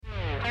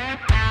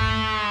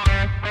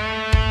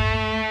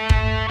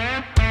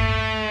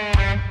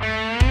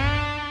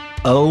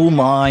Oh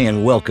my,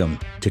 and welcome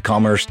to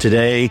Commerce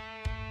Today.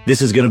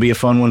 This is going to be a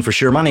fun one for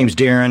sure. My name's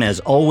Darren.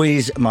 As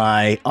always,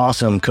 my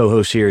awesome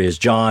co-host here is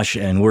Josh,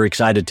 and we're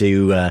excited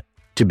to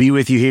be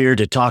with you here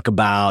to talk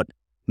about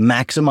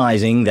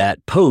maximizing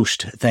that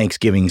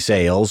post-Thanksgiving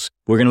sales.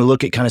 We're going to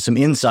look at kind of some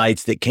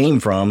insights that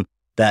came from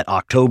that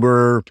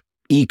October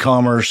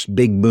e-commerce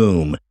big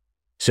boom.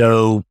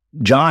 So,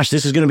 Josh,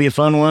 this is going to be a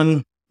fun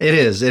one. It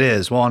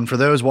is. Well, and for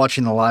those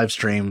watching the live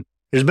stream,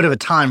 there's a bit of a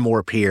time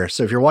warp here.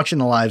 So if you're watching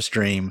the live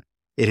stream,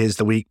 it is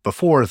the week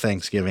before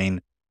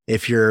Thanksgiving.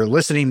 If you're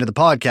listening to the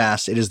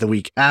podcast, it is the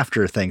week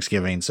after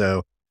Thanksgiving.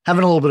 So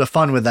having a little bit of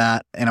fun with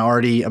that and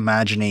already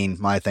imagining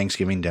my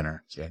Thanksgiving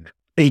dinner.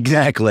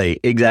 Exactly.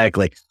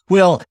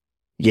 Well,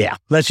 yeah,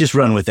 let's just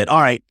run with it.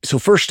 All right. So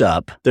first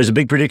up, there's a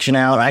big prediction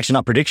out. Actually,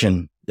 not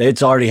prediction.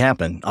 It's already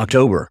happened.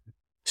 October.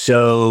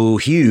 So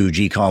huge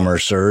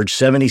e-commerce surge,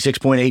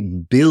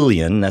 76.8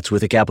 billion. That's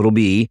with a capital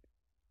B,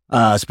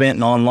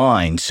 spent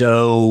online.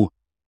 So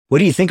what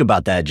do you think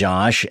about that,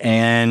 Josh?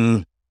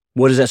 And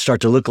what does that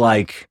start to look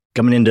like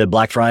coming into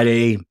Black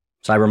Friday,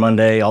 Cyber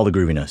Monday, all the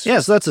grooviness? Yeah,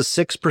 so that's a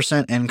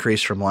 6%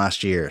 increase from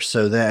last year.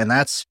 And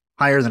that's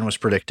higher than was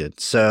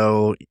predicted.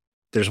 So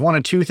there's one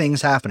of two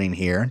things happening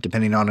here,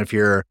 depending on if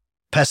you're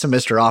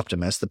pessimist or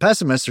optimist. The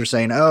pessimists are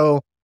saying,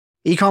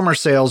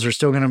 e-commerce sales are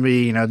still going to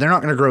be, they're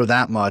not going to grow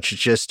that much.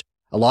 It's just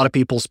a lot of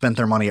people spent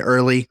their money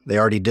early. They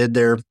already did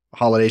their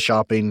holiday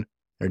shopping.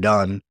 They're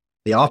done.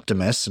 The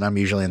optimists, and I'm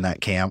usually in that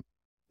camp,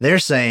 they're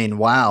saying,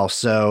 wow,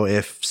 so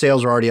if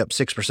sales are already up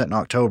 6% in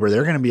October,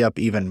 they're going to be up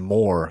even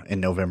more in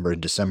November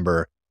and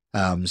December.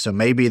 So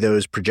maybe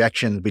those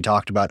projections we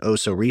talked about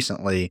so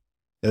recently,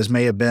 those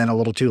may have been a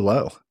little too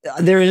low.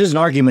 There is an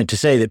argument to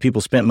say that people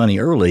spent money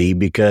early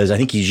because I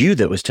think it's you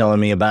that was telling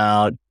me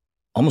about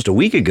almost a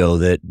week ago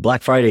that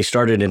Black Friday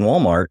started in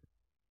Walmart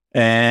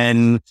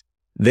and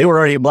they were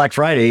already at Black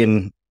Friday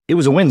and it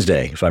was a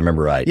Wednesday, if I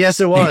remember right. Yes,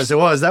 it was.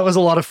 That was a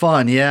lot of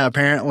fun. Yeah,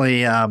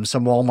 apparently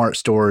some Walmart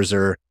stores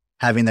are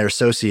having their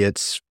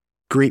associates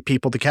greet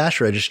people at the cash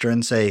register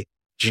and say,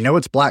 do you know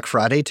it's Black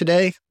Friday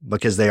today?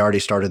 Because they already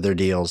started their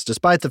deals,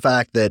 despite the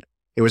fact that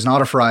it was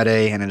not a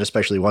Friday and it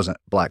especially wasn't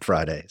Black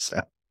Friday.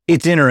 So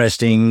it's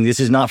interesting. This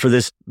is not for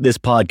this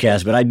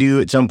podcast, but I do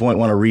at some point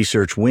want to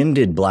research when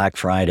did Black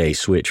Friday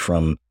switch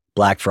from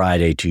Black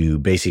Friday to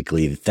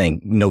basically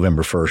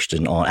November 1st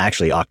and on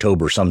actually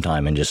October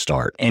sometime and just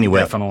start.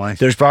 Anyway, definitely.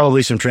 There's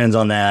probably some trends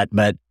on that,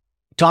 but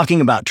talking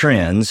about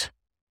trends.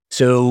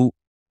 So,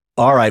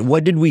 all right,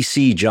 what did we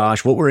see,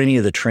 Josh? What were any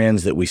of the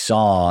trends that we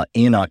saw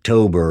in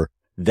October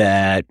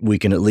that we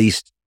can at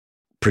least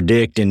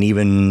predict and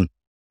even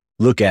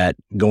look at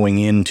going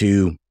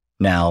into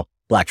now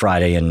Black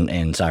Friday and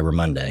Cyber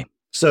Monday?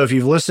 So if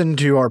you've listened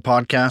to our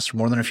podcast for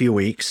more than a few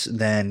weeks,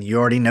 then you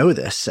already know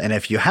this. And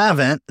if you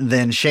haven't,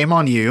 then shame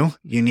on you.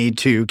 You need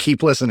to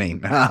keep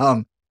listening.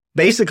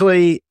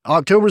 Basically,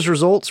 October's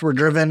results were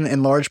driven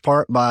in large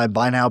part by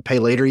buy now, pay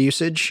later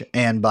usage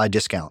and by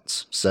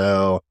discounts.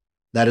 So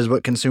that is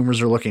what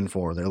consumers are looking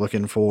for. They're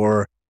looking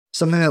for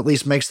something that at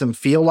least makes them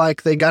feel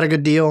like they got a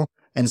good deal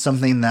and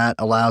something that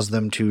allows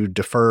them to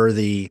defer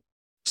the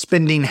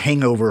spending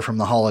hangover from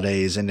the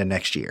holidays into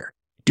next year.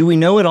 Do we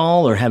know it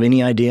all or have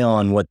any idea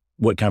on what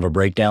kind of a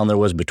breakdown there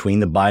was between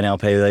the buy now,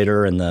 pay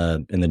later and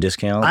the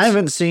discounts? I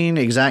haven't seen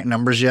exact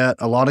numbers yet.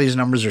 A lot of these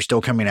numbers are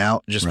still coming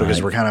out just because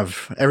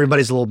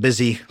everybody's a little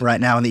busy right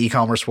now in the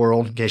e-commerce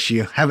world, in case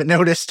you haven't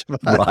noticed.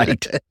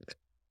 Right.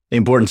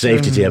 Important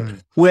safety tip.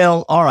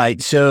 Well, all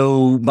right.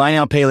 So buy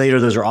now, pay later,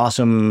 those are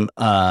awesome.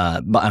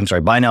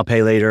 Buy now,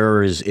 pay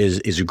later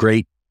is a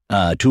great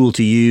tool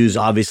to use,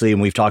 obviously,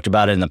 and we've talked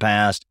about it in the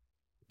past.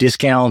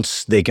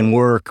 Discounts, they can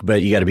work,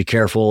 but you got to be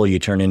careful. You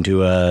turn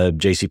into a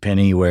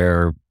JCPenney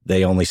where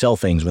they only sell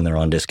things when they're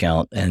on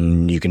discount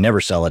and you can never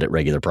sell it at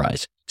regular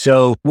price.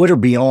 So what are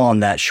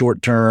beyond that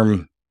short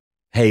term,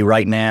 hey,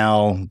 right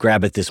now,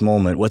 grab at this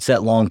moment? What's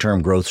that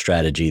long-term growth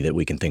strategy that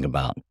we can think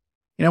about?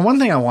 One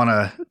thing I want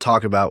to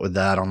talk about with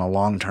that on the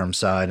long-term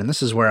side, and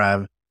this is where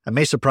I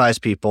may surprise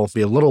people,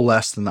 be a little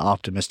less than the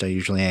optimist I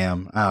usually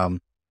am.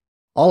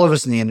 All of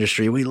us in the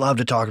industry, we love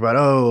to talk about,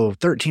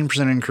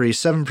 13% increase,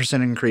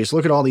 7% increase.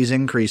 Look at all these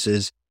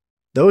increases.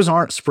 Those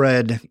aren't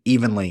spread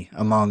evenly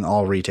among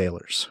all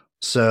retailers.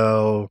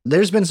 So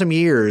there's been some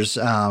years.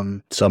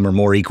 Some are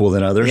more equal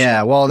than others.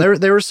 Yeah, well,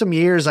 there were some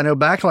years, I know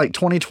back like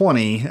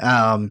 2020,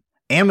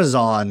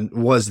 Amazon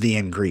was the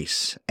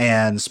increase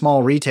and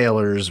small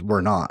retailers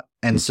were not.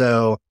 And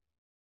so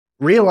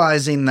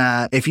realizing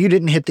that if you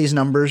didn't hit these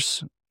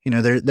numbers,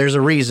 there's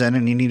a reason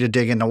and you need to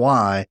dig into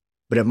why.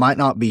 But it might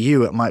not be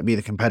you, it might be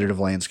the competitive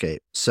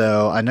landscape.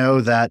 So I know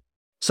that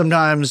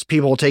sometimes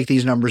people will take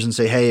these numbers and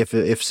say, hey,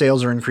 if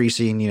sales are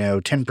increasing,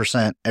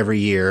 10% every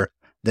year,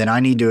 then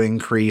I need to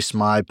increase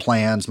my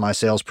plans, my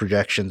sales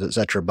projections, et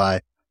cetera,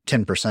 by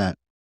 10%.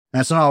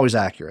 That's not always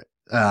accurate.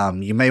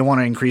 You may want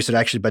to increase it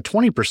actually by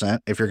 20%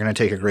 if you're going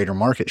to take a greater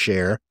market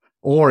share,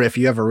 or if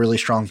you have a really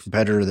strong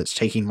competitor that's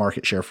taking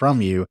market share from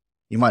you,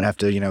 you might have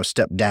to,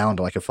 step down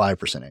to like a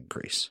 5%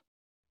 increase.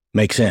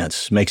 Makes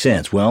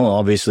sense. Well,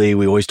 obviously,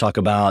 we always talk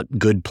about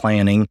good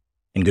planning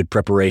and good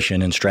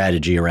preparation and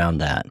strategy around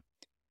that.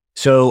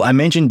 So I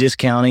mentioned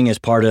discounting as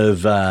part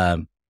of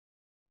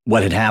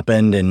what had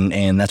happened,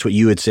 and that's what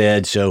you had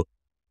said. So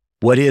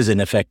what is an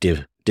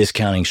effective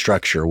discounting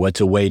structure? What's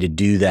a way to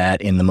do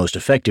that in the most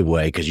effective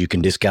way? Because you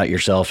can discount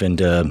yourself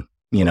into,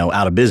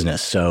 out of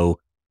business. So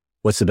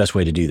what's the best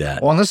way to do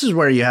that? Well, and this is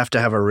where you have to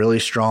have a really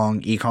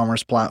strong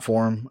e-commerce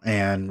platform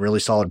and really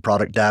solid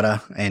product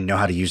data and know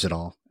how to use it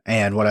all.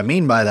 And what I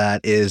mean by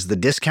that is the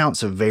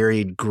discounts have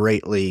varied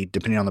greatly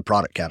depending on the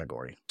product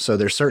category. So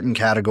there's certain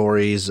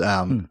categories,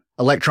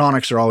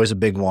 electronics are always a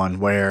big one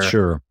where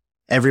Sure.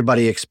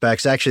 everybody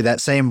expects. Actually,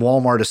 that same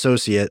Walmart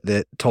associate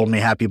that told me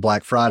Happy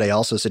Black Friday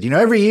also said,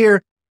 every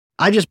year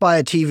I just buy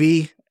a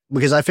TV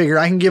because I figure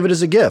I can give it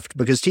as a gift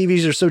because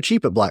TVs are so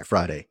cheap at Black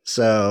Friday.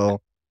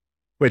 So,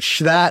 I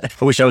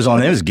wish I was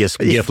on his gift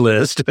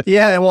list.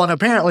 Yeah, well, and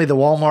apparently the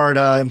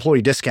Walmart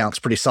employee discount's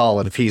pretty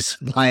solid if he's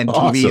buying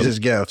TVs as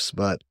gifts.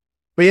 But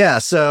yeah,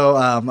 so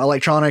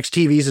electronics,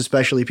 TVs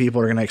especially, people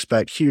are going to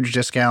expect huge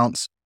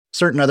discounts.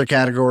 Certain other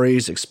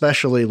categories,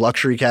 especially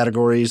luxury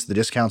categories, the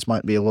discounts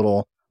might be a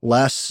little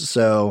less.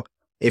 So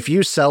if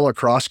you sell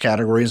across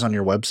categories on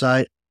your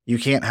website, you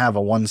can't have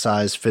a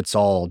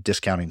one-size-fits-all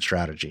discounting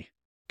strategy.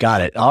 Got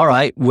it. All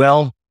right.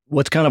 Well,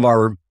 what's kind of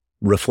our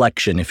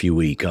reflection, if you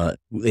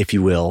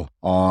will,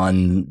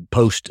 on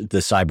post the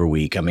Cyber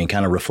Week? I mean,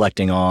 kind of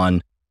reflecting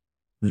on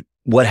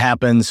what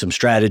happened, some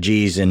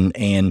strategies,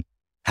 and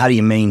how do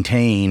you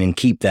maintain and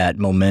keep that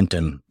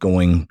momentum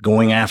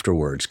going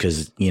afterwards?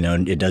 Because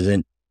it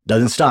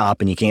doesn't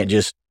stop, and you can't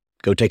just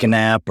go take a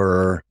nap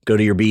or go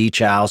to your beach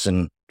house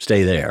and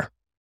stay there.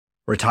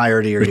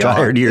 Retire to your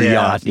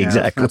yacht.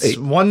 Exactly. That's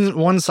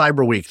one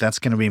Cyber Week. That's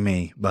going to be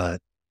me. But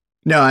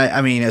no,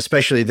 I mean,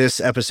 especially this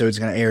episode is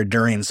going to air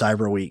during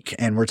Cyber Week.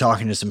 And we're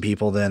talking to some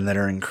people then that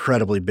are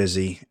incredibly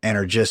busy and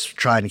are just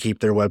trying to keep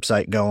their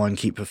website going,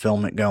 keep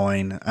fulfillment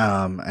going.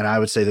 And I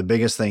would say the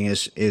biggest thing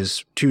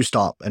is to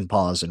stop and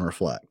pause and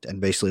reflect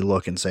and basically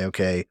look and say,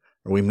 okay,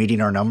 are we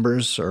meeting our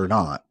numbers or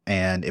not?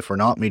 And if we're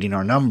not meeting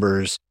our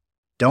numbers,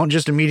 don't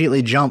just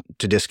immediately jump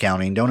to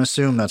discounting. Don't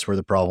assume that's where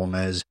the problem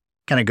is.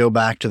 Kind of go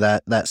back to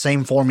that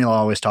same formula I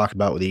always talk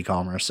about with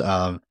e-commerce.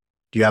 Do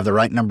you have the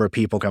right number of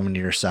people coming to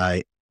your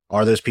site?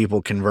 Are those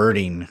people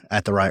converting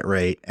at the right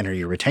rate? And are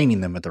you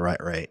retaining them at the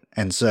right rate?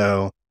 And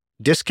so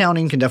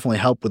discounting can definitely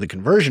help with the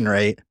conversion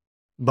rate.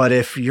 But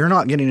if you're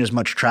not getting as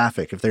much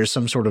traffic, if there's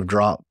some sort of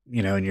drop,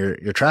 in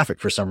your traffic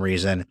for some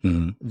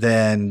reason,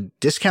 then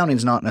discounting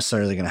is not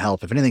necessarily going to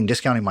help. If anything,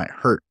 discounting might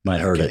hurt.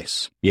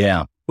 It.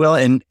 Yeah. Well,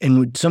 and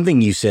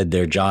something you said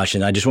there, Josh,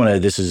 and I just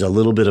this is a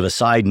little bit of a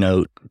side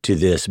note to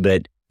this,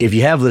 but if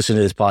you have listened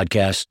to this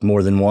podcast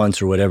more than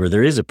once or whatever,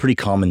 there is a pretty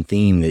common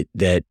theme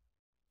that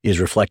is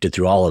reflected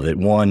through all of it.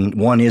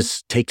 One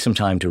is take some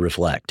time to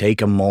reflect,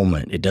 take a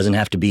moment. It doesn't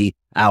have to be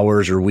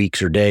hours or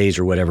weeks or days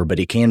or whatever, but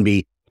it can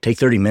be take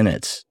 30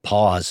 minutes,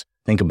 pause,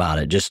 think about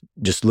it,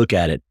 just look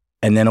at it,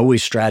 and then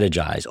always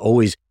strategize,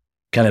 always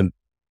kind of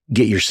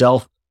get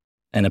yourself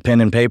and a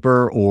pen and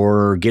paper,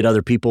 or get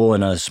other people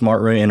in a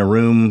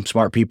room,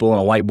 smart people on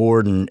a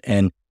whiteboard,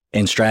 and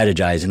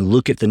strategize and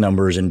look at the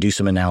numbers and do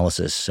some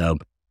analysis. So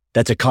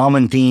that's a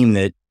common theme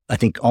that I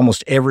think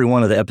almost every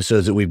one of the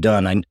episodes that we've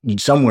done,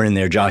 somewhere in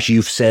there, Josh,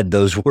 you've said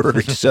those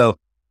words. So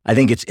I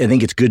think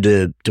it's good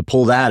to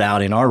pull that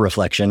out in our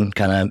reflection,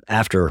 kind of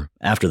after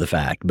the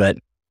fact. But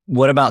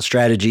what about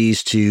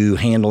strategies to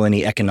handle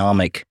any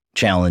economic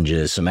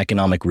challenges, some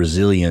economic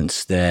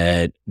resilience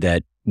that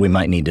we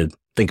might need to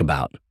think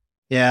about?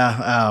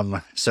 Yeah.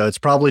 So it's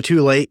probably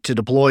too late to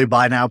deploy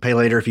buy now, pay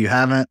later if you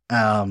haven't.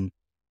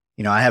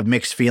 I have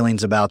mixed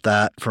feelings about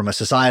that from a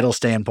societal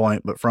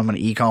standpoint, but from an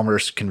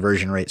e-commerce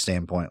conversion rate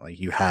standpoint, like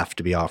you have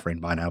to be offering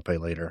buy now, pay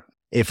later.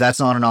 If that's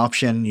not an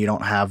option, you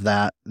don't have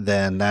that,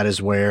 then that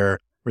is where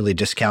really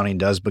discounting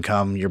does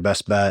become your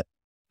best bet.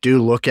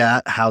 Do look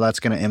at how that's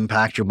going to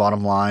impact your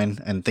bottom line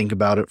and think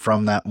about it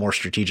from that more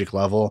strategic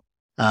level.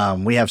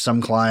 We have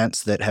some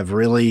clients that have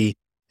really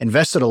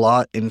invested a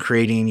lot in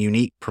creating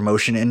unique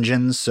promotion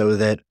engines so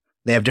that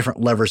they have different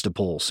levers to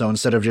pull. So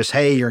instead of just,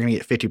 hey, you're going to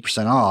get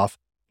 50% off,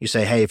 you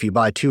say, hey, if you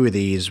buy 2 of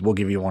these, we'll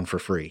give you 1 for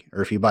free.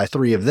 Or if you buy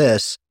 3 of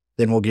this,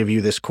 then we'll give you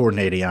this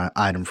coordinating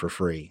item for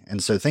free.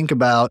 And so think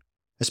about,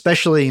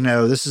 especially,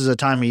 this is a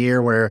time of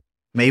year where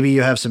maybe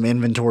you have some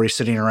inventory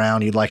sitting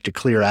around you'd like to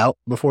clear out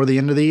before the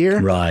end of the year.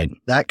 Right.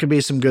 That could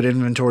be some good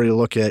inventory to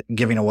look at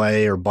giving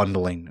away or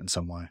bundling in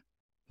some way.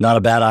 Not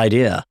a bad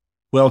idea.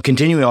 Well,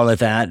 continuing on with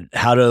that,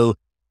 how do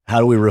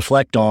we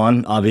reflect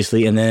on,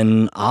 obviously, and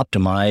then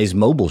optimize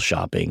mobile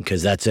shopping?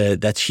 Because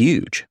that's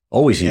huge,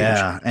 always huge.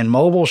 Yeah, and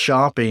mobile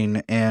shopping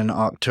in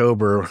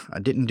October, I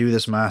didn't do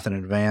this math in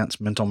advance.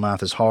 Mental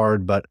math is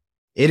hard, but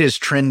it is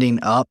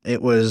trending up.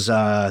 It was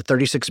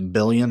 36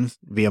 billion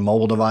via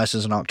mobile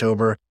devices in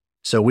October.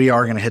 So we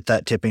are going to hit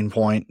that tipping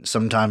point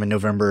sometime in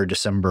November or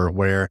December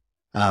where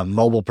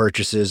mobile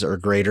purchases are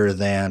greater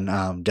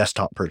than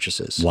desktop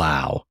purchases.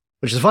 Wow.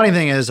 Which the funny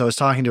thing is, I was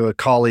talking to a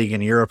colleague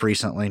in Europe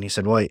recently, and he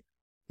said, wait,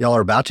 y'all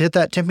are about to hit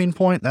that tipping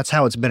point? That's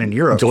how it's been in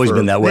Europe. It's always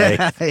been that way.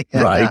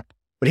 Yeah. Right.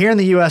 But here in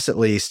the US at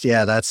least,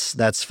 yeah,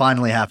 that's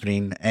finally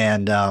happening.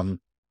 And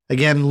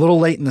again, a little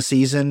late in the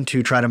season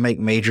to try to make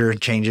major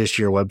changes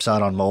to your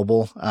website on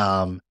mobile.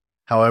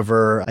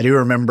 However, I do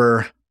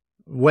remember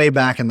way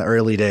back in the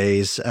early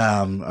days,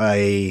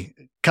 a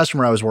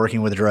customer I was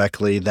working with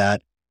directly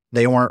that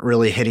they weren't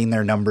really hitting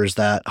their numbers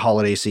that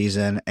holiday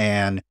season.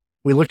 And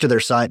we looked at their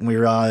site and we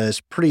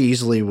realized pretty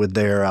easily with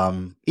their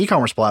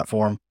e-commerce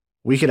platform,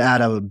 we could add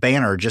a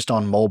banner just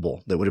on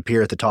mobile that would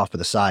appear at the top of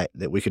the site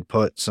that we could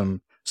put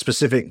some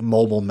specific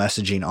mobile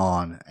messaging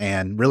on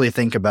and really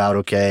think about,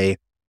 okay,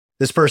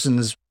 this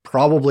person's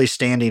probably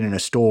standing in a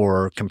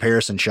store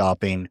comparison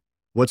shopping.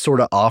 What sort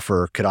of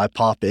offer could I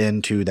pop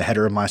into the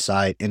header of my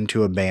site,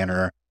 into a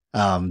banner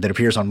that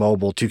appears on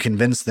mobile to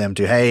convince them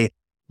to, hey,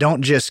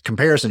 don't just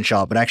comparison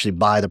shop, but actually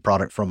buy the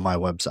product from my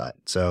website.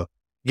 So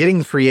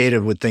getting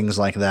creative with things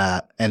like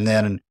that. And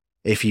then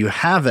if your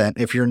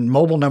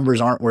mobile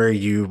numbers aren't where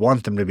you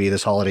want them to be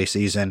this holiday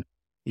season,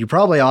 you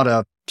probably ought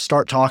to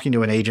start talking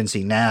to an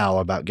agency now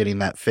about getting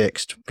that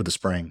fixed for the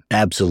spring.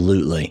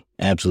 Absolutely.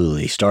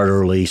 Absolutely. Start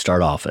early,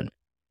 start often.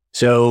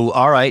 So,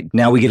 all right,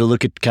 now we get to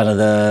look at kind of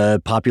the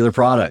popular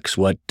products.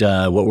 What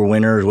were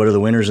winners? What are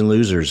the winners and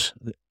losers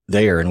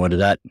there? And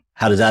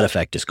how does that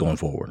affect us going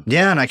forward?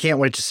 Yeah, and I can't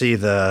wait to see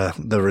the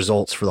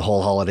results for the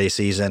whole holiday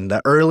season.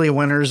 The early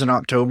winners in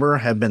October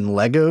have been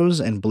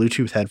Legos and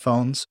Bluetooth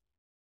headphones,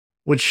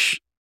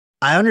 which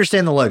I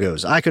understand the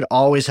Legos. I could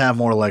always have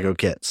more Lego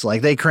kits.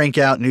 Like they crank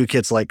out new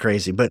kits like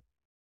crazy, but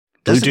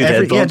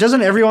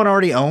doesn't everyone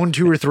already own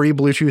 2 or 3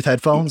 Bluetooth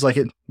headphones? Like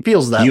it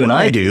feels that way. You and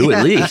I do,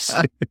 at least.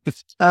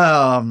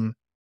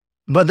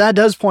 But that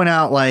does point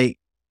out like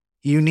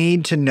you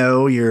need to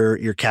know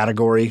your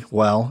category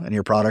well and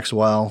your products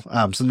well.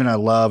 Something I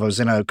love, I was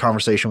in a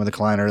conversation with a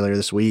client earlier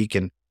this week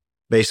and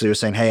basically was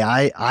saying, hey,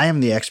 I am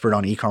the expert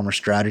on e-commerce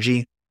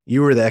strategy.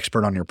 You are the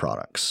expert on your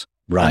products.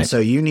 Right. And so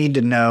you need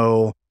to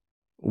know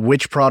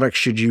which products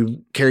should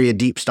you carry a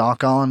deep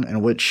stock on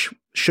and which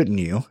shouldn't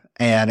you.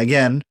 And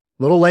again,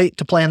 a little late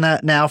to plan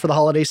that now for the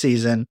holiday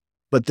season,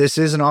 but this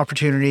is an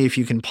opportunity if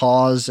you can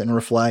pause and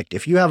reflect.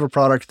 If you have a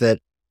product that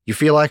you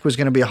feel like was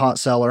going to be a hot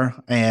seller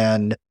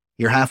and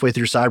you're halfway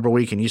through Cyber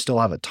Week and you still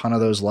have a ton of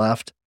those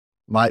left,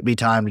 might be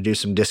time to do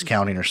some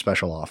discounting or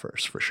special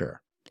offers for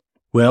sure.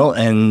 Well,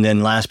 and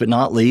then last but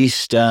not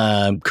least,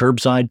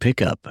 curbside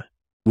pickup.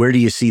 Where do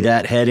you see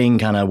that heading?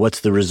 Kind of what's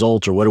the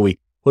results or what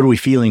are we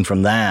feeling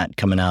from that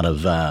coming out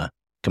of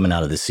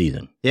this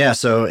season? Yeah,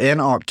 so in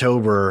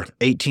October,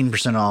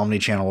 18% of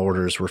omni-channel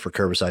orders were for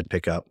curbside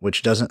pickup,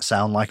 which doesn't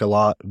sound like a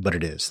lot, but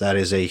it is. That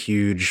is a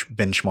huge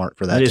benchmark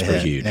for that to hit. That is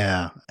pretty huge.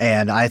 Yeah,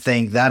 and I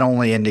think that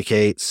only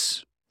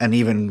indicates an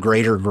even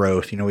greater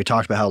growth. You know, we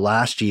talked about how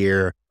last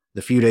year,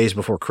 the few days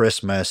before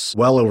Christmas,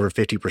 well over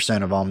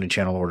 50% of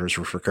omni-channel orders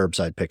were for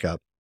curbside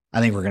pickup. I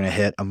think we're going to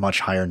hit a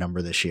much higher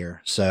number this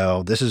year.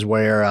 So this is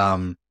where,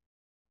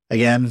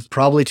 again,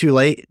 probably too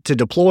late to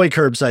deploy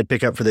curbside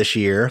pickup for this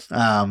year.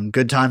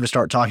 Good time to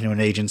start talking to an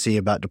agency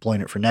about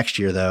deploying it for next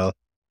year, though.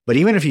 But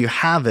even if you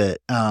have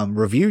it,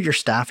 review your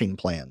staffing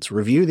plans,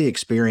 review the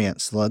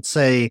experience. Let's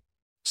say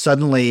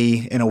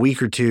suddenly in a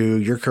week or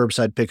two, your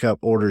curbside pickup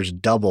orders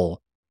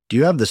double. Do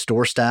you have the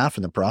store staff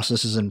and the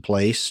processes in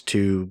place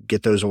to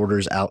get those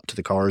orders out to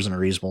the cars in a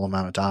reasonable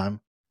amount of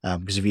time?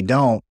 Because if you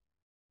don't,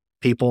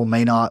 people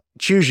may not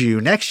choose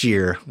you next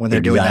year when they're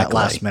doing that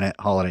last minute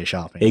holiday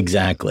shopping.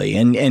 Exactly.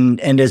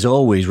 And as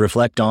always,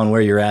 reflect on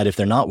where you're at. If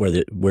they're not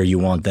where you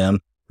want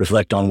them,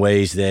 reflect on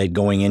ways that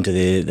going into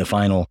the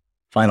final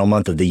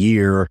month of the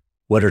year,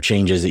 what are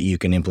changes that you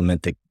can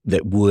implement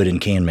that would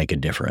and can make a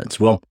difference?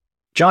 Well,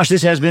 Josh,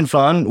 this has been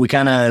fun. We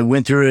kind of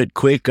went through it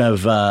quick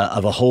of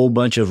a whole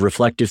bunch of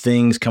reflective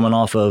things coming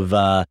off of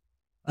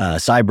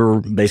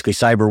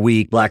Cyber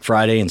Week, Black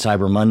Friday, and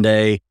Cyber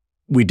Monday.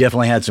 We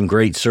definitely had some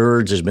great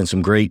surge. There's been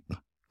some great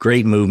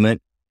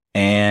movement,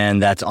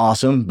 and that's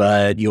awesome.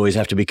 But you always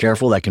have to be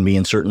careful. That can be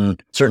in certain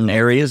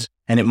areas,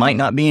 and it might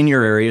not be in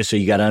your area. So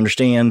you got to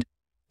understand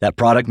that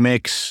product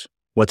mix,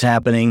 what's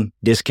happening,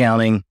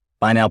 discounting,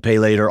 buy now, pay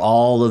later,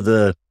 all of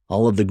the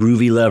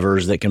groovy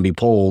levers that can be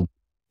pulled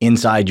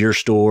inside your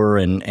store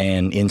and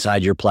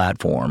inside your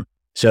platform.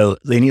 So,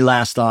 any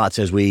last thoughts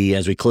as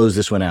we close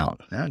this one out?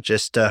 Yeah,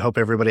 just hope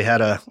everybody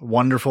had a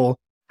wonderful.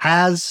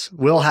 Has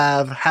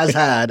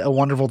had a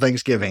wonderful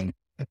Thanksgiving.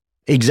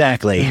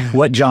 Exactly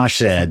what Josh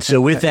said. So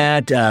with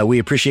that, we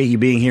appreciate you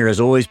being here. As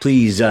always,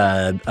 please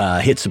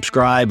hit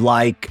subscribe,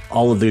 like,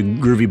 all of the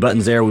groovy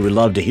buttons there. We would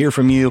love to hear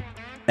from you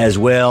as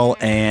well.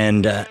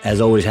 And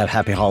as always, have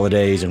happy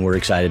holidays. And we're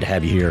excited to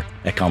have you here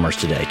at Commerce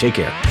Today. Take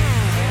care.